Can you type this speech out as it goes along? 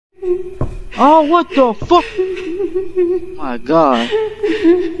Oh, what the fuck? My God.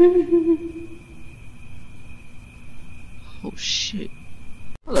 Oh shit.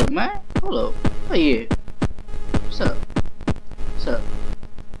 Hold up, man. Hold up. Oh yeah. What's up? What's up?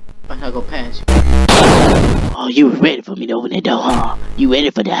 I gotta go past you. Oh, you ready for me to open that door, huh? You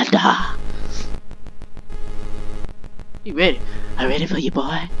ready for that door? You ready? I'm ready for you,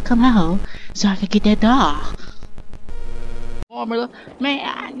 boy. Come out so I can get that door. Formula,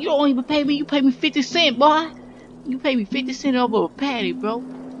 man, you don't even pay me. You pay me 50 cents, boy. You pay me 50 cents over a patty, bro.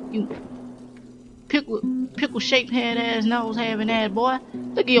 You pickle shaped head ass nose having ass, boy.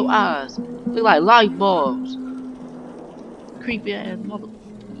 Look at your eyes. Look like light bulbs. Creepy ass mother.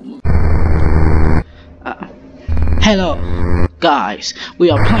 Hello, guys. We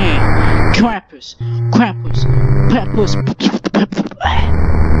are playing Krampus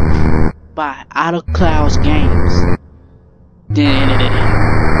by Out of Clouds Games.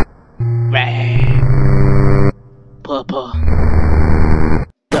 Papa.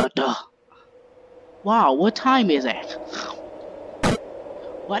 Da. Wow, what time is it?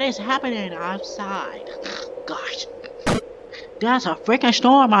 What is happening outside? Gosh. There's a freaking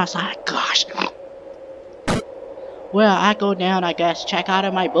storm outside. Gosh. Well, I go down, I guess, check out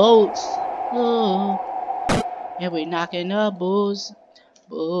of my boats. Oh. And we knocking up bulls.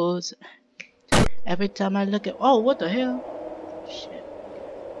 Every time I look at, oh, what the hell? Shit.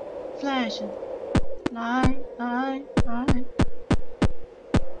 Flashing. Night.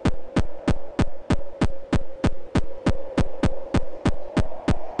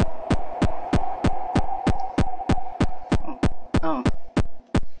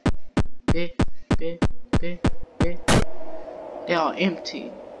 They are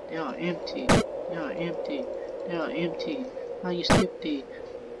empty. How you skip the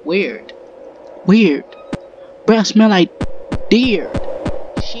weird. Breath smell like deer.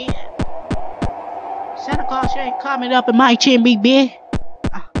 Shit. Santa Claus ain't coming up in my chimney, bitch.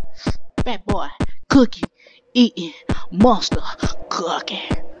 Fat boy, cookie, eating, monster, cookie.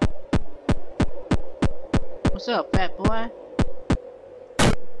 What's up, fat boy?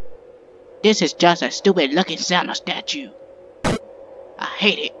 This is just a stupid looking Santa statue. I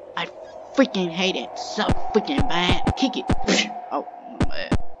hate it. I freaking hate it. So freaking bad. Kick it. Oh, my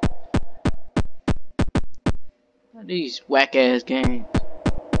bad. These whack ass games.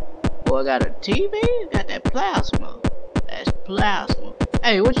 Boy, I got a TV? Got that plasma. That's plasma.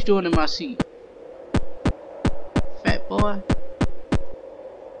 Hey, what you doing in my seat? Fat boy.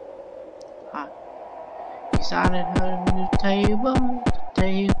 You sounded her on the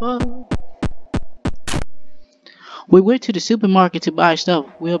table. We went to the supermarket to buy stuff.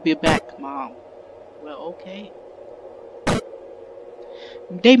 We'll be back, Mom. Well, okay.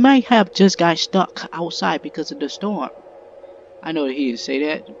 They might have just got stuck outside because of the storm. I know that he didn't say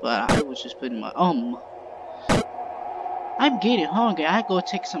that, but I was just putting my I'm getting hungry. I go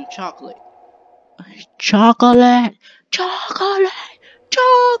take some chocolate. Chocolate. I'm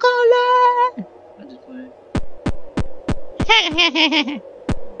just playing.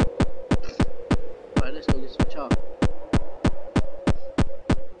 Alright, let's go get some chocolate.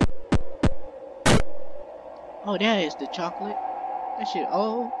 Oh, there is the chocolate. That shit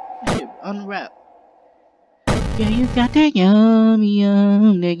unwrapped. Yeah, you got that yummy.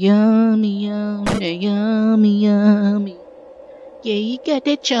 Yeah, you got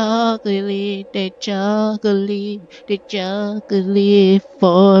that chocolate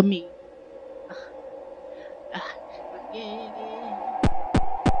for me. Yeah.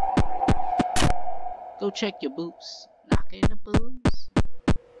 Go check your boots. Knock in the boots.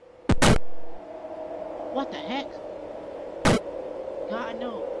 What the heck? God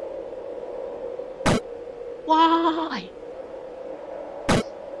no. Why?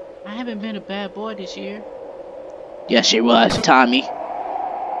 I haven't been a bad boy this year. Yes, it was, Tommy.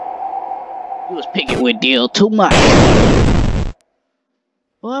 You was picking with Deal too much.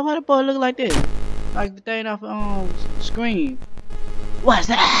 Boy, why the boy look like this? Like the thing off screen. What's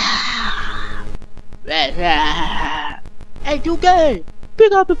that? Hey, 2K,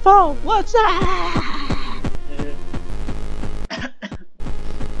 pick up the phone. What's that?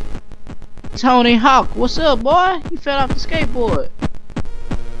 Tony Hawk, what's up, boy? You fell off the skateboard.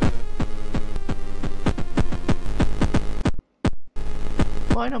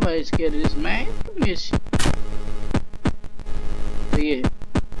 Boy, nobody's scared of this man. Look at this shit. Look at it.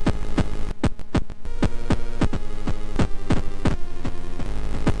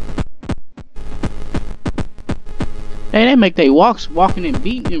 Hey, they make they walking and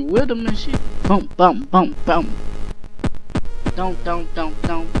beating in rhythm and shit. Bump. Don't.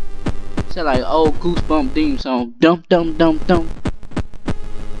 Sound like old Goosebump theme song. Dum.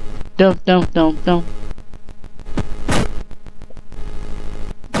 Dum.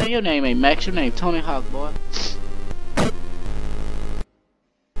 Man, your name ain't Max, your name Tony Hawk, boy.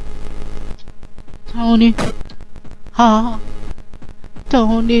 Tony Hawk.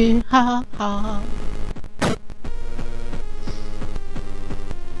 Tony Hawk.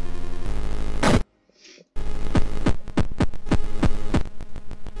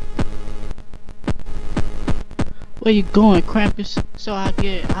 Where you going, Krampus? So I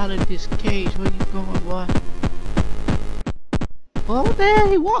get out of this cage. Where you going, boy? Well, what the hell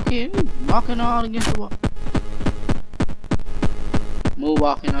he walking? He walking all against the wall.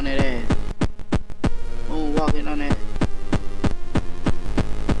 Moonwalking on that ass. Moonwalking on that.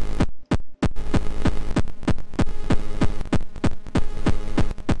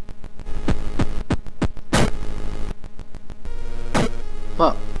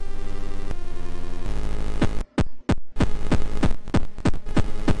 Fuck.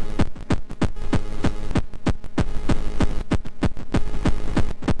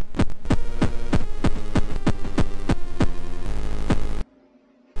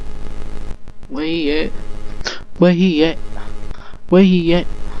 Where he at? Where he at? Where he at?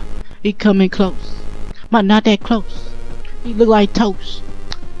 He coming close. But not that close. He look like toast.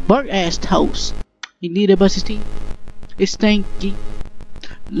 Burnt ass toast. He need to brush his teeth. It's stinky.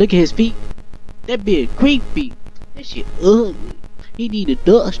 Look at his feet. That beard creepy. That shit ugly. He need to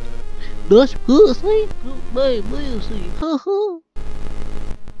dust. Dust pussy. Pussy. Hold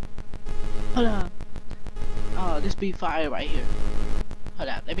on. Oh, this be fire right here. Hold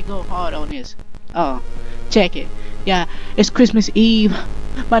on, let me go hard on this. Oh, check it. Yeah, it's Christmas Eve.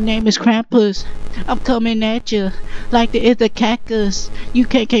 My name is Krampus. I'm coming at you like the cactus. You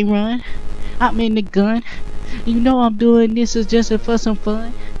can't run. I'm in the gun. You know I'm doing this is just for some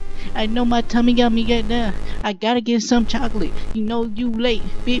fun. I know my tummy got me get down. I gotta get some chocolate. You know you late.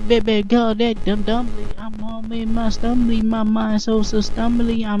 Big baby girl that dumbly. I'm all in my stumbly. My mind so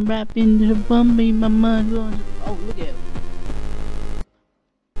stumbly. I'm rapping the bumbly. My mind going. Oh, look at it.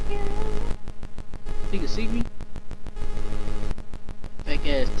 You can see me? Fake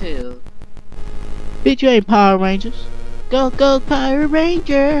ass tail. Bitch, you ain't Power Rangers. Go Power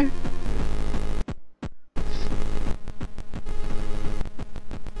Ranger.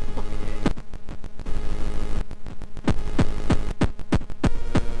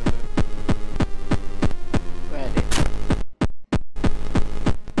 Grab it.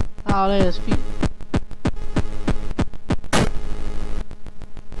 All ass feet.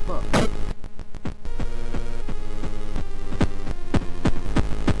 Fuck.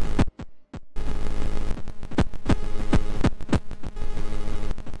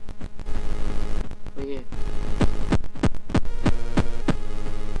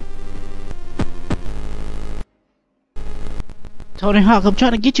 Tony Hawk, I'm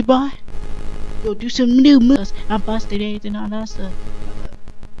trying to get you, boy. Yo, do some new moves. I busted it and all that stuff.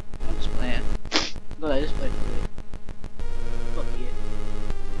 I'm just playing. Go like this play for real. Fuck yeah.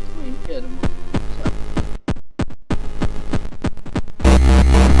 I don't even care no more.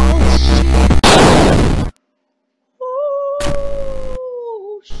 Oh shit.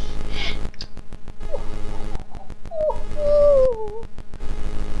 Oh shit.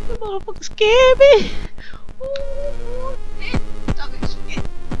 That motherfucker scared me.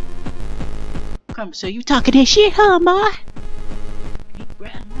 So you talking that shit, huh, boy? He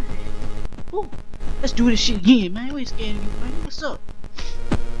grabbed my head. Ooh, let's do this shit again, man. We ain't scared of you, man. What's up?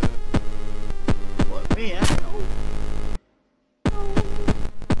 Boy, man, I know.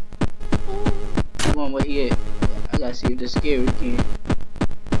 Come on, where he at? I gotta see if they're scary again.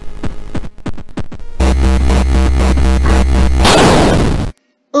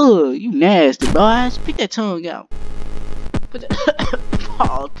 Ugh, you nasty, boy. Spit that tongue out. Put that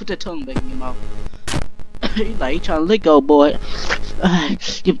put that tongue back in your mouth. He like he trying to lick go, boy.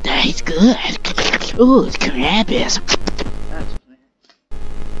 You taste good. Ooh, it's Krampus.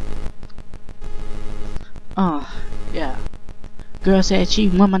 Yeah. Girl said she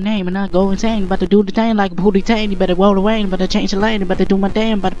want my name and I go insane. About to do the thing like a booty tang. You better roll the rain. About to change the lane. About to do my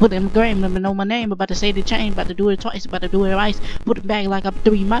damn. About to put it in my gram. About to know my name. About to say the chain. About to do it twice. About to do it rice. Put it back like I'm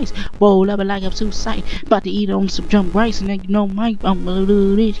 3 mice. Roll up it like I'm suicide. About to eat on some jump rice. And then you know Mike. I'm gonna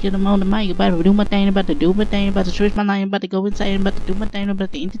do this. Get him on the mic. About to do my thing. About to do my thing. About to switch my line. About to go insane. About to do my thing.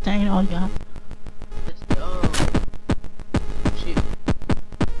 About to entertain all y'all. Let's go. Shit.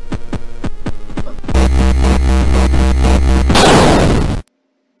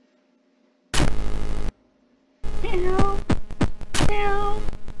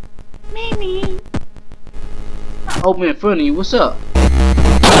 Mimi. I open in front of you. What's up?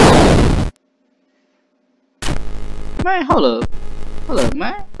 Man, hold up. Hold up,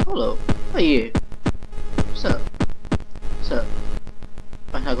 man. Hold up. Oh yeah. What's up? What's up?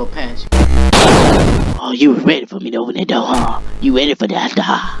 I gotta go past you. Oh, you ready for me to open that door, huh? You ready for that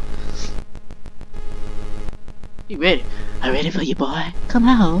door? You ready? I'm ready for you, boy. Come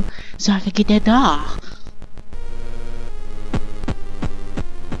out so I can get that door.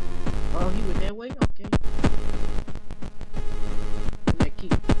 Oh, he went that way? Okay. Give me that key.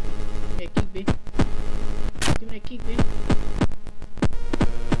 Give me that key, bitch. Give me that key, bitch.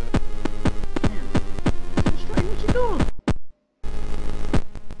 Damn. I'm straight. What you doing?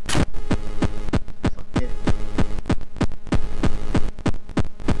 Fuck that.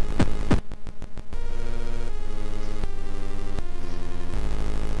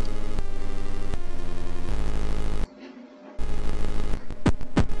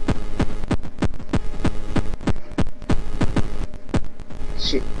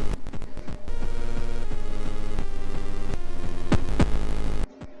 Shit.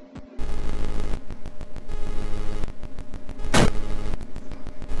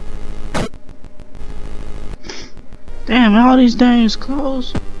 Damn, all these things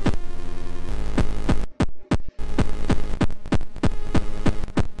closed. Okay,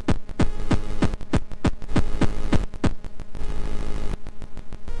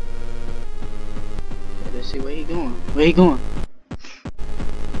 let's see where he going. Where he going?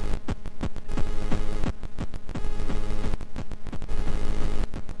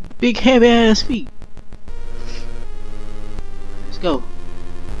 Big heavy ass feet. Let's go.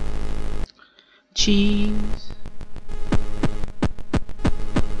 Cheese.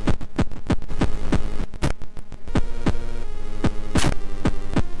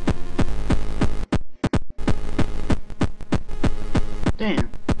 Damn.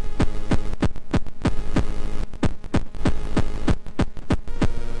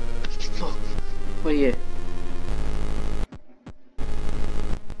 Fuck. Where you at?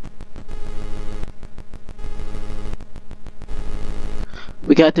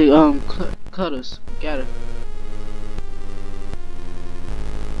 We got the cutters. Got it.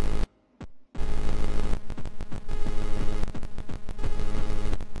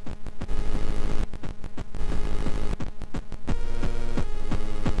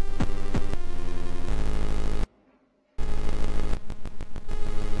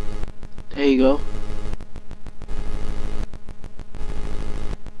 There you go.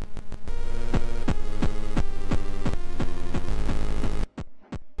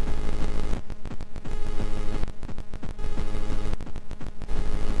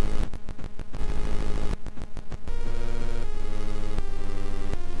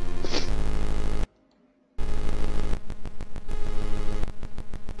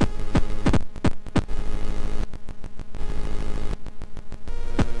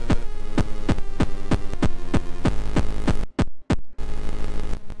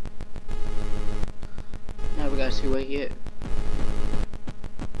 Now we gotta see where he at.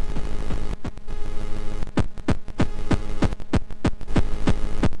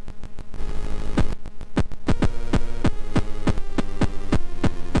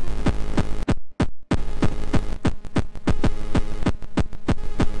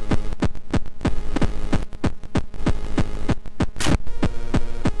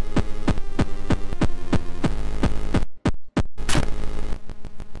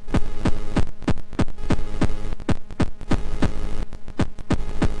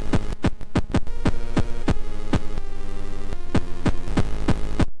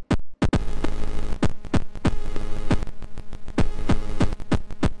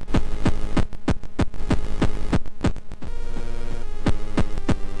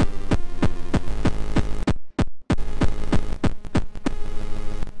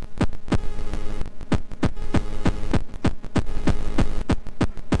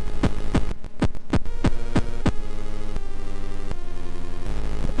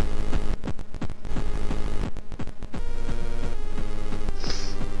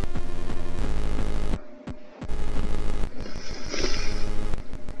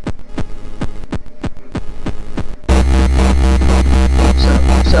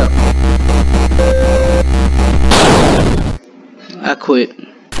 I quit.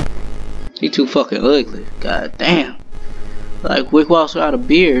 He too fucking ugly. God damn. Like Wick walks without a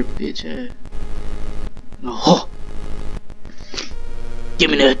beard, bitch ass. Oh. Give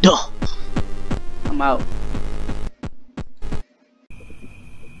me that door. I'm out.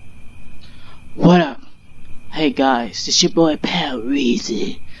 What up? Hey guys, this your boy Pal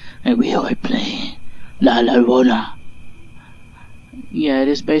Reezy, and we are playing Llorona. Yeah, it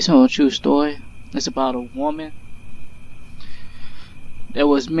is based on a true story. It's about a woman that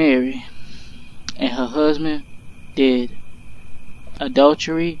was married, and her husband did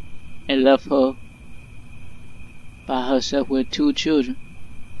adultery and left her by herself with 2 children.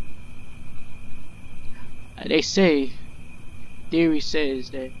 They say, theory says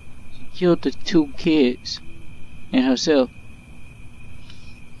that she killed the 2 kids and herself.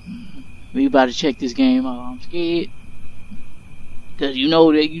 We about to check this game out. I'm scared. Cause you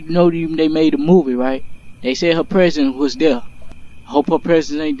know they made a movie, right? They said her presence was there. I hope her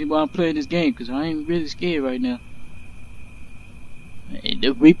presence ain't while I'm playing this game, cause I ain't really scared right now.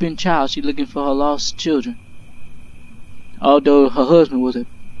 The reaping child, she looking for her lost children. Although her husband was a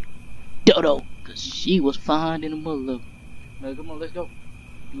dodo, cause she was fine in the middle of it. Man, come on, let's go.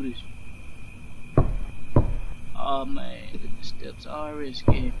 Do this. Oh man, the steps are already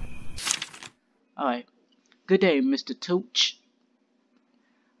scared. Alright. Good day, Mr. Tooch.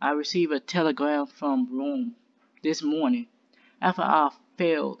 I received a telegram from Rome this morning after our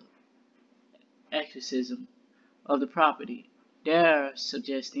failed exorcism of the property. They're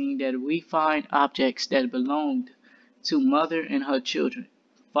suggesting that we find objects that belonged to mother and her children.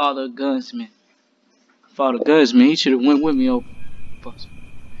 Father Gunsman, he should have went with me over.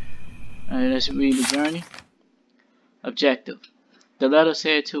 Alright, let's read the journey. Objective. The letter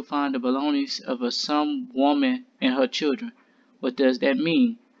said to find the belongings of some woman and her children. What does that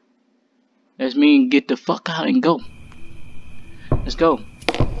mean? That means get the fuck out and go. Let's go.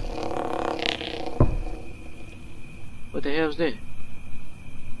 What the hell's that?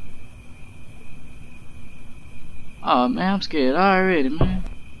 Oh man, I'm scared already, man.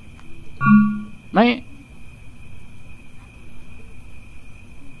 Man.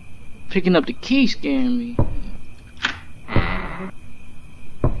 Picking up the key scaring me.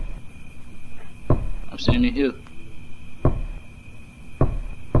 I'm standing here.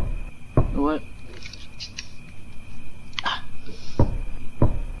 What?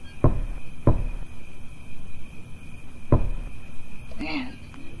 Man.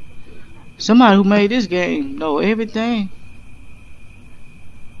 Somebody who made this game know everything.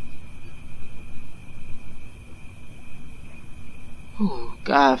 Oh,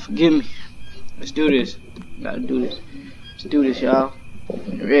 God, forgive me. Let's do this. Gotta do this. Let's do this, y'all.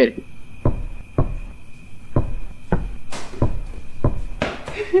 Ready?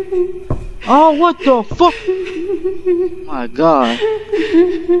 Oh, what the fuck? My God.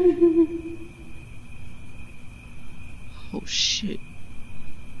 Oh, shit.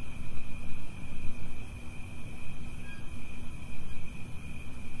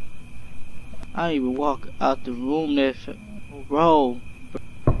 I didn't even walk out the room that roll.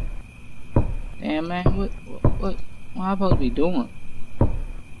 Damn, man, what am I supposed to be doing?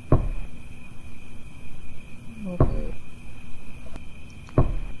 Okay.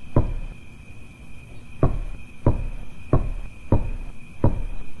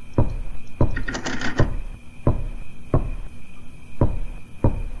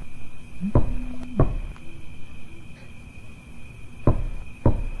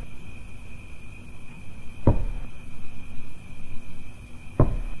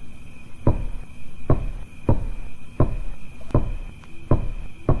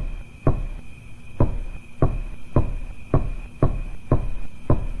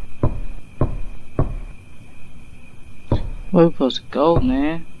 Where we supposed to go,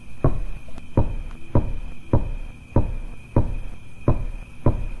 man?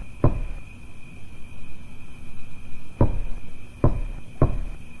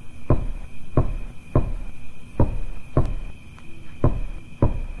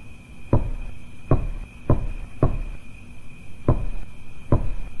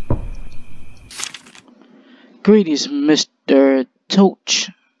 Greetings, Mr. Tooch.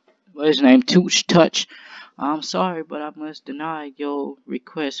 What's his name? Touch. I'm sorry, but I must deny your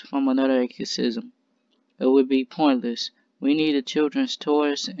request from another exorcism. It would be pointless. We need the children's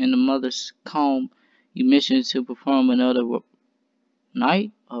toys and the mother's comb you mentioned to perform another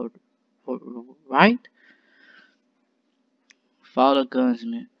night, or right? Father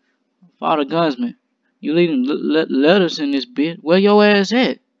Gunsman, you leaving letters in this bit? Where your ass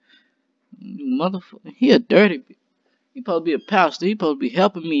at? You motherfucker, he a dirty. He supposed to be a pastor. He supposed to be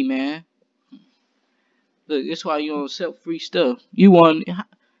helping me, man. Look, that's why you don't sell free stuff. You want?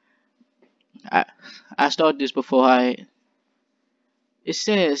 I started this before It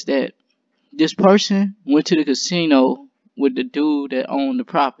says that this person went to the casino with the dude that owned the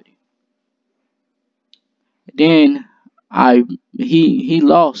property. Then he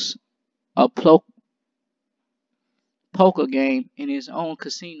lost a poker game in his own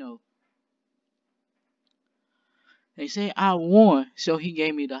casino. They say I won, so he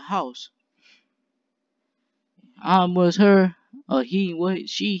gave me the house. I was her, he, what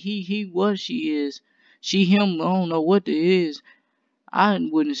she, he, what she is, she, him, I don't know what it is. I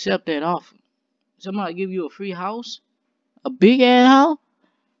wouldn't accept that offer. Somebody give you a free house, a big ass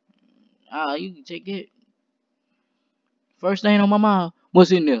house. You can take that. First thing on my mind,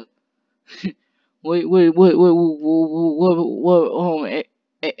 what's in there? What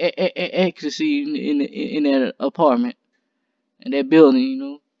ecstasy in that apartment, in that building, you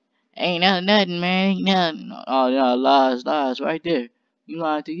know? Ain't nothing, man. Ain't nothing. Oh, no, lies, right there. You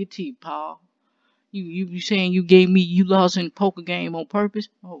lied to your teeth, Paul. You saying you lost in poker game on purpose?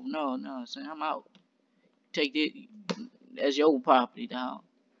 Oh no, son, I'm out. Take that as your property, dog.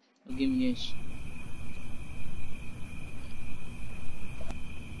 Don't give me this.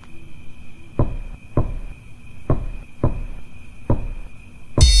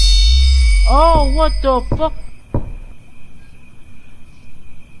 Oh, what the fuck?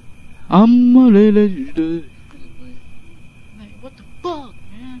 I'm a little. Hey, what the fuck,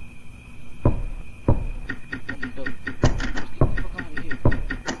 man? Open the door. Let's get the fuck out of here.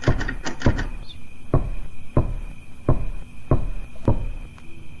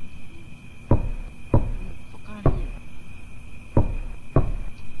 Fuck out of here.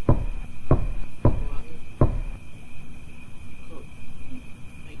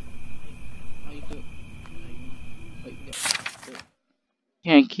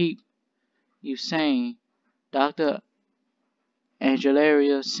 Can't keep you sane. Dr.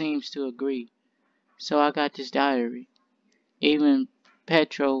 Angelaria seems to agree. So I got this diary. Even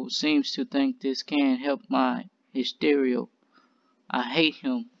Petro seems to think this can help my hysteria. I hate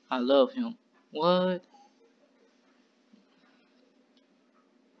him. I love him. What?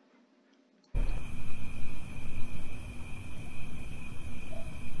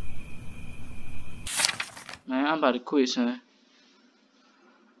 Man, I'm about to quit, son.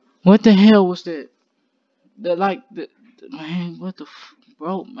 What the hell was that? Man, what the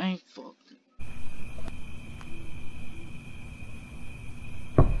bro, man, fuck.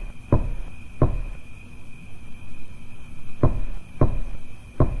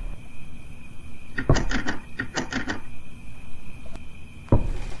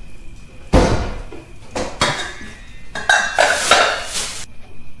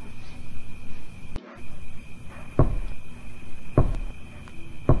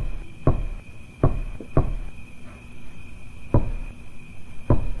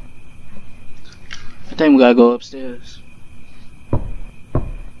 I think we gotta go upstairs.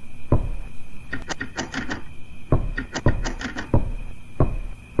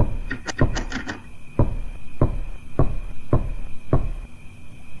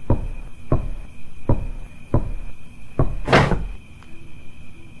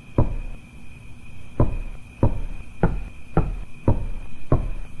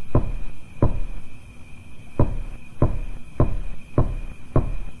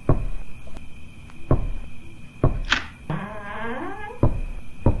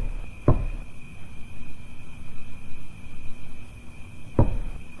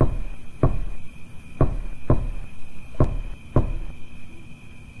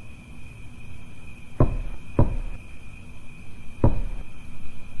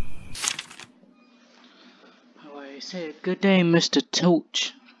 Said, good day, Mr.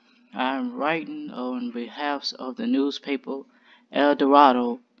 Tooch. I'm writing on behalf of the newspaper El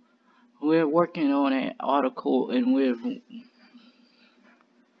Dorado. We're working on an article and we're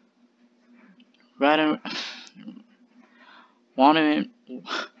writing, wondering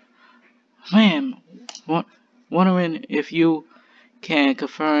if you can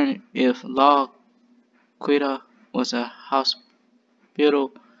confirm if La Quita was a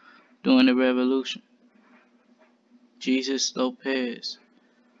hospital during the revolution. Jesus Lopez.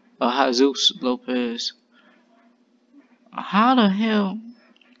 Jesus Lopez. How the hell?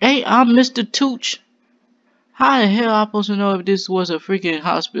 Hey, I'm Mr. Tooch. How the hell am I supposed to know if this was a freaking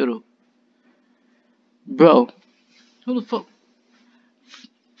hospital? Bro, who the fuck?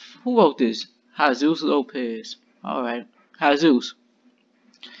 Who wrote this? Jesus Lopez. Alright. Jesus.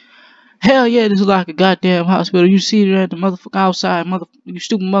 Hell yeah, this is like a goddamn hospital. You see it at the motherfucker outside, you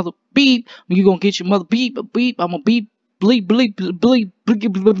stupid mother beep. You gonna get your mother beep, I'ma beep, bleep, bleep, bleep, bleep,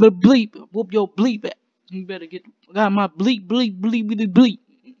 bleep, bleep, whoop your bleep. You better got my bleep, bleep, bleep, bleep, bleep.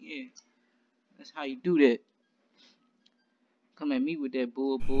 Yeah, that's how you do that. Come at me with that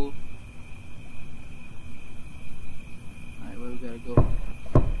bull. Alright, where we gotta go?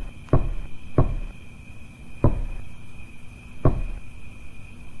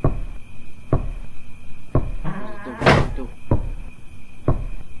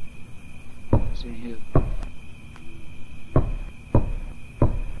 In here.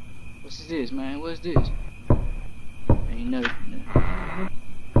 What's this, man? What's this? Ain't nothing.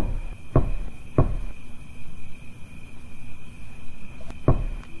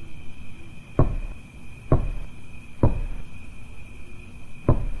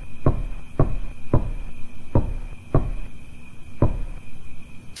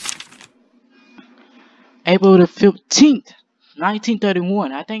 April the 15th,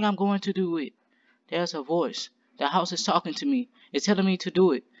 1931. I think I'm going to do it. There's a voice. The house is talking to me. It's telling me to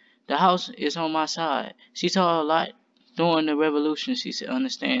do it. The house is on my side. She saw a lot during the revolution. She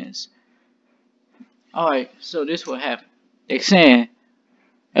understands. Alright, so this what happened. They saying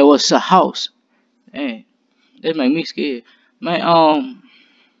it was a house. Dang, that make me scared. Man,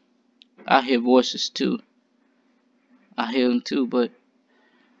 I hear voices too. I hear them too, but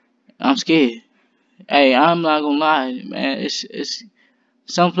I'm scared. Hey, I'm not gonna lie, man. It's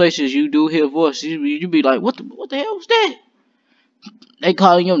some places you do hear voices. You be like, what the hell was that? They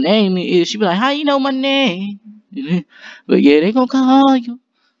calling your name. She be like, how you know my name? But yeah, they gonna call you.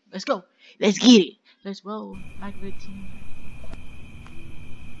 Let's go. Let's get it. Let's roll like a team.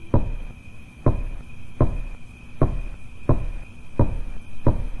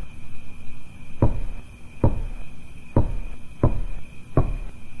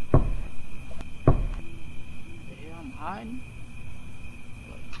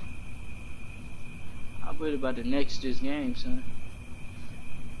 I'm worried about the next this game, son.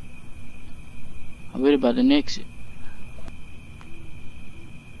 I'm worried about the next it.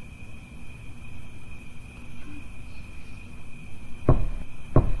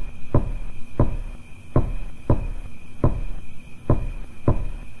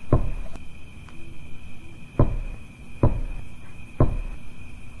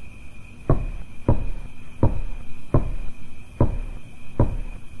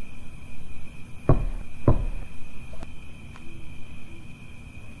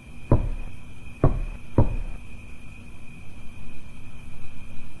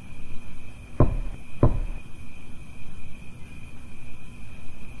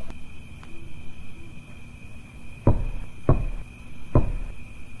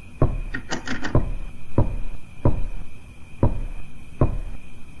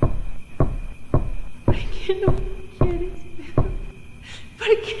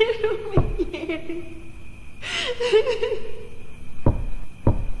 ¿Por qué no me quieres?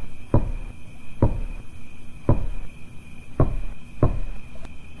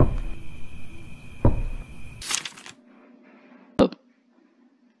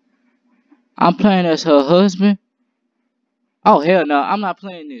 I'm playing as her husband. Oh hell no, I'm not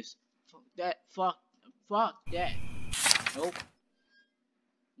playing this. Fuck that. Fuck that. Nope.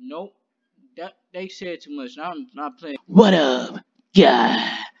 Nope. That they said too much. I'm not playing. What up,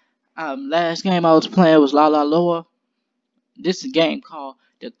 yeah? Last game I was playing was La La Loa. This is a game called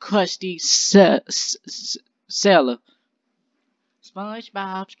the Crusty Cellar.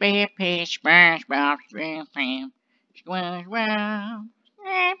 SpongeBob SquarePants, SpongeBob SquarePants, SquarePants.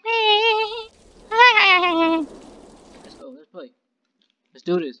 Let's go. Let's play. Let's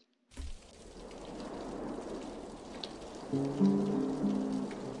do this.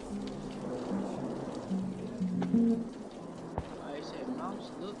 I said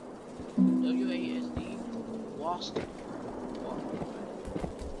mouse, look. WASD. Wasp.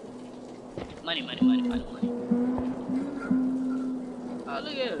 Money. Oh,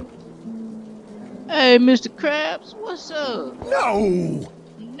 look at him. Hey, Mr. Krabs, what's up?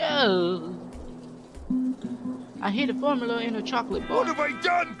 No. I hid a formula in a chocolate bar. What have I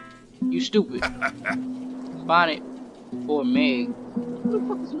done? You stupid. Bonnet for Meg. Who the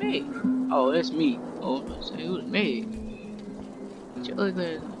fuck is Meg? Oh, that's me. Oh, I say who's Meg? What your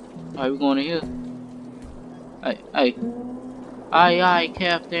ugly ass? Alright, we going in here. Hey. Aye,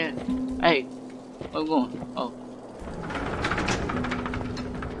 Captain. Hey, where we going? Oh.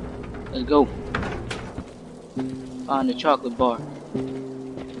 Let's go. Find the chocolate bar.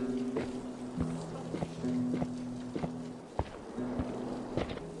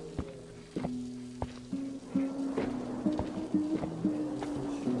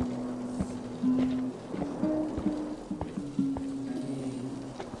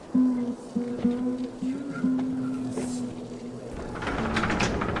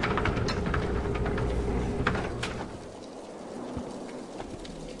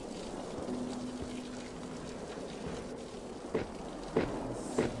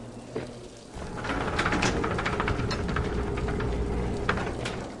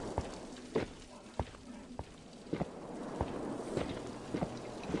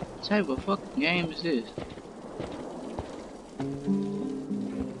 What type of fucking game is this?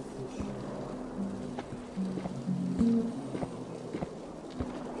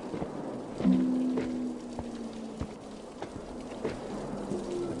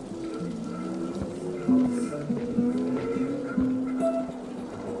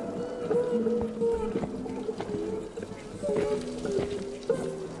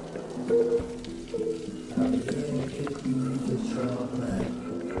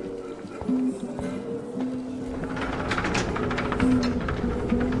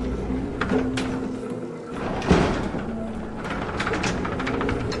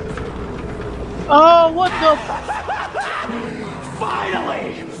 Oh, what the?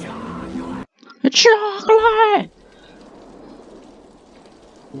 Finally! Chocolate!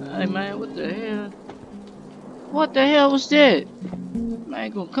 Hey man, what the hell? What the hell was that?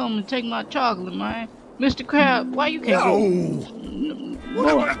 Man, gonna come and take my chocolate, man. Mr. Crab, why you can't go? What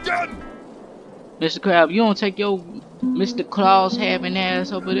have I done? Mr. Crab, you don't take your Mr. Claus having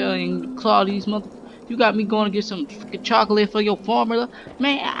ass over there and claw these mother. You got me going to get some fucking chocolate for your formula,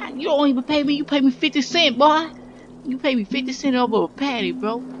 man. You don't even pay me. You pay me 50 cents, boy. You pay me 50 cents over a patty,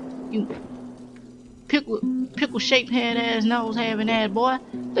 bro. You pickle shaped head ass nose having ass, boy.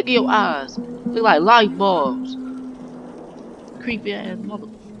 Look at your eyes. Look like light bulbs. Creepy ass mother.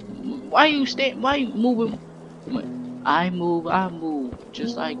 Why you moving? I move,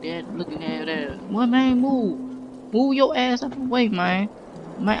 just like that. Looking at that. What, man? Move your ass up the way, man.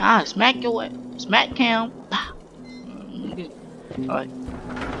 Man, I smack your ass. Smack cam. Alright,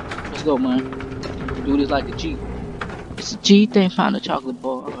 let's go, man. Do this like a G. It's a G thing. Find a chocolate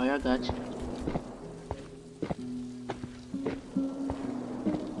bar. Alright, I got you.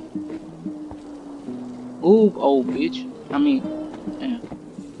 Ooh, old bitch. I mean, damn,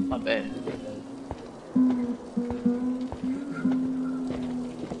 my bad.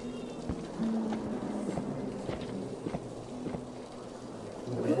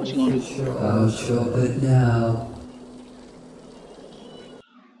 What you gonna do? I'll show it now.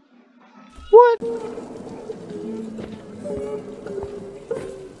 What?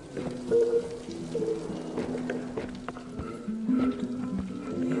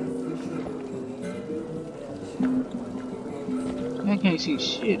 I can't see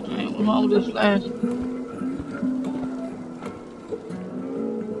shit, man. What's wrong with this flash?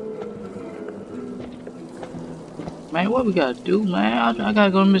 Man, what we gotta do, man? I gotta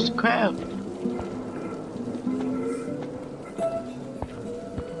go to Mr. Crab.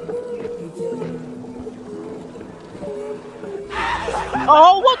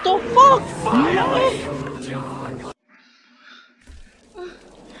 Oh, what the fuck? Finally!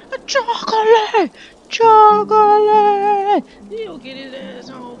 Chocolate! Chocolate! You don't get his ass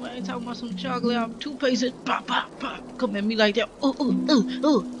home, man. Talking about some chocolate. I'm 2 paces. Pop, pop, pop. Come at me like that.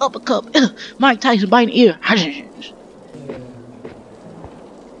 Uppercut. Mike Tyson biting ear.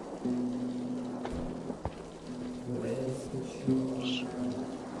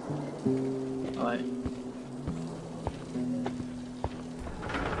 Alright.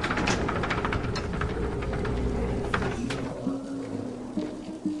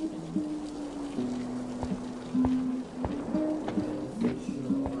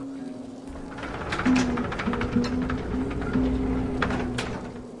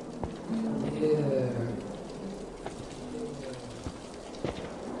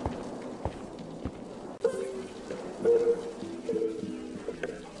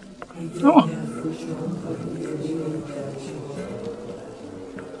 Oh.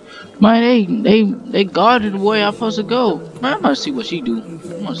 Man, they guarded where I'm supposed to go. Man, I'm gonna see what she do.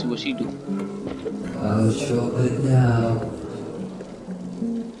 I'm gonna see what she do. I'll show it now.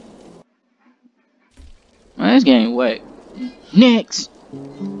 Man, this game whack. Next.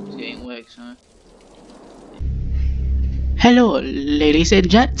 This game whack, son. Hello, ladies and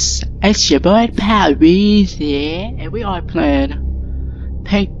gents. It's your boy Paris here, and we are playing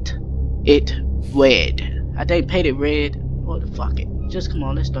Paint It Red. I think Paint It Red. What the fuck it? Just come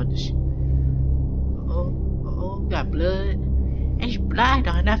on, let's start this shit. Oh, got blood. It's blood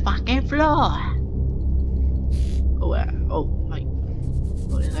on the fucking floor. Oh, like,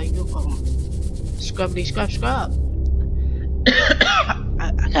 oh, that's how you do. Scrub.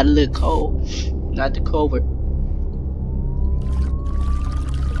 I got a little cold. Not the cover.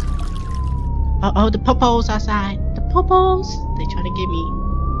 Oh, the popos outside. The popos. They trying to get me.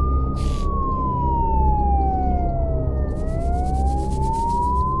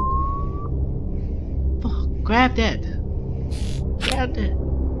 Fuck, grab that.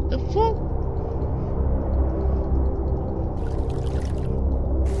 The fuck?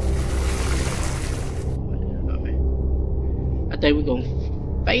 I think we're gonna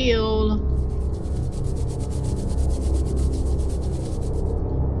fail.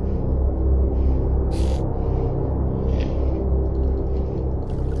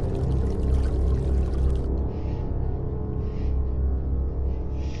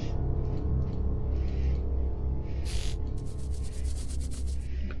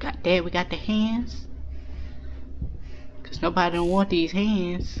 We got the hands. Cause nobody don't want these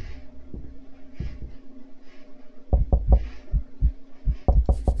hands.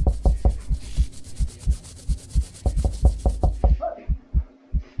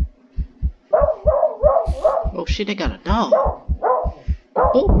 Oh shit, they got a dog.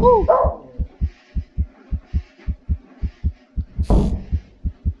 Boo boo.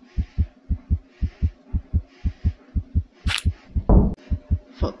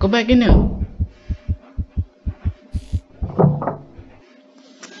 Fuck, go back in there.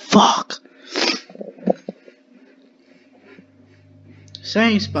 Fuck.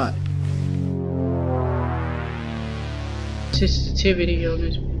 Same spot. Sensitivity on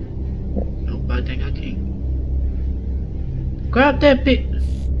this. Nope, I think I can't. Grab that bit.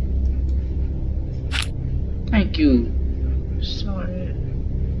 Thank you. Sorry.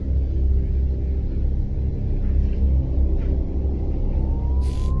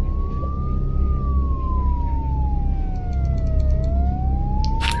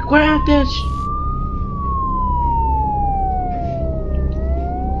 Grab that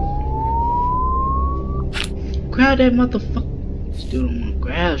grab that motherfucker. Still don't wanna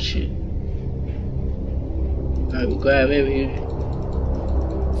grab shit. Alright, we grab everything.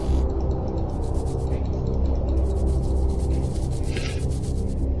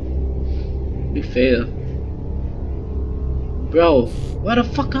 We fail. Bro, where the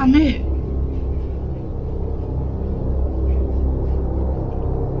fuck I'm at?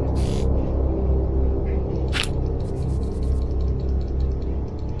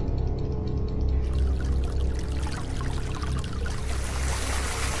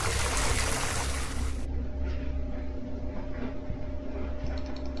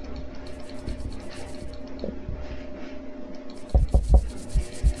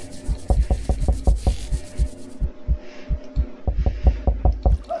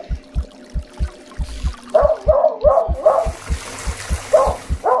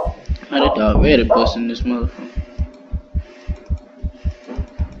 I did already busting this motherfucker.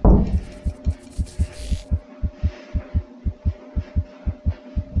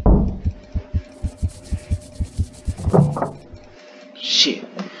 Shit.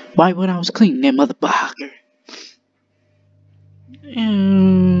 Why when I was cleaning that motherfucker?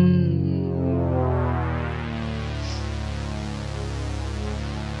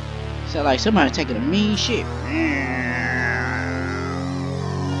 Sound like somebody taking a mean shit.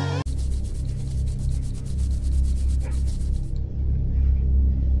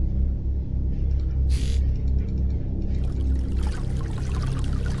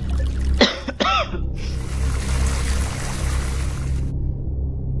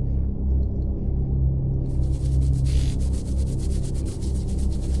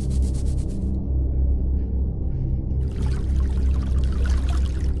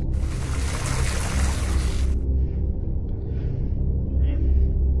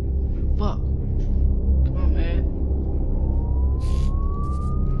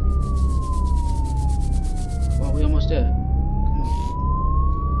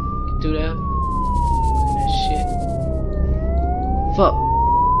 Do that. Look at that shit. Fuck.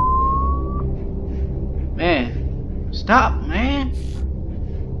 Man. Stop, man.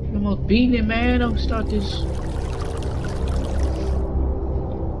 You almost beating it, man. Don't start this.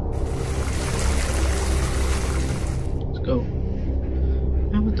 Let's go.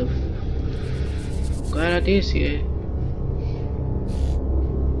 Man, what the f. Glad I did see it.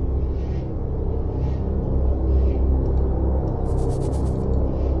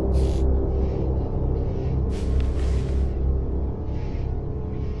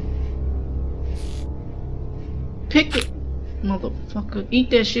 Pick it, motherfucker. Eat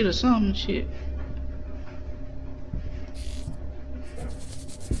that shit or something, shit.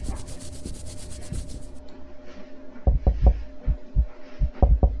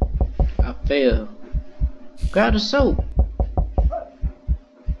 I failed. Grab the soap.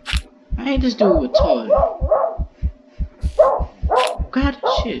 I ain't this dude retarded. Grab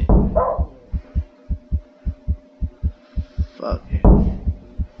the shit. Fuck it.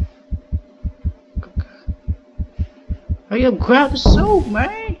 Hurry up, grab the soap,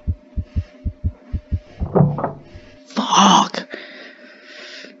 man. Fuck.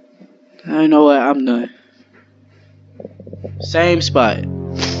 I know what, I'm done. Same spot.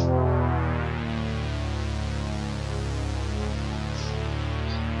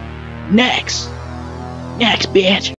 Next, bitch.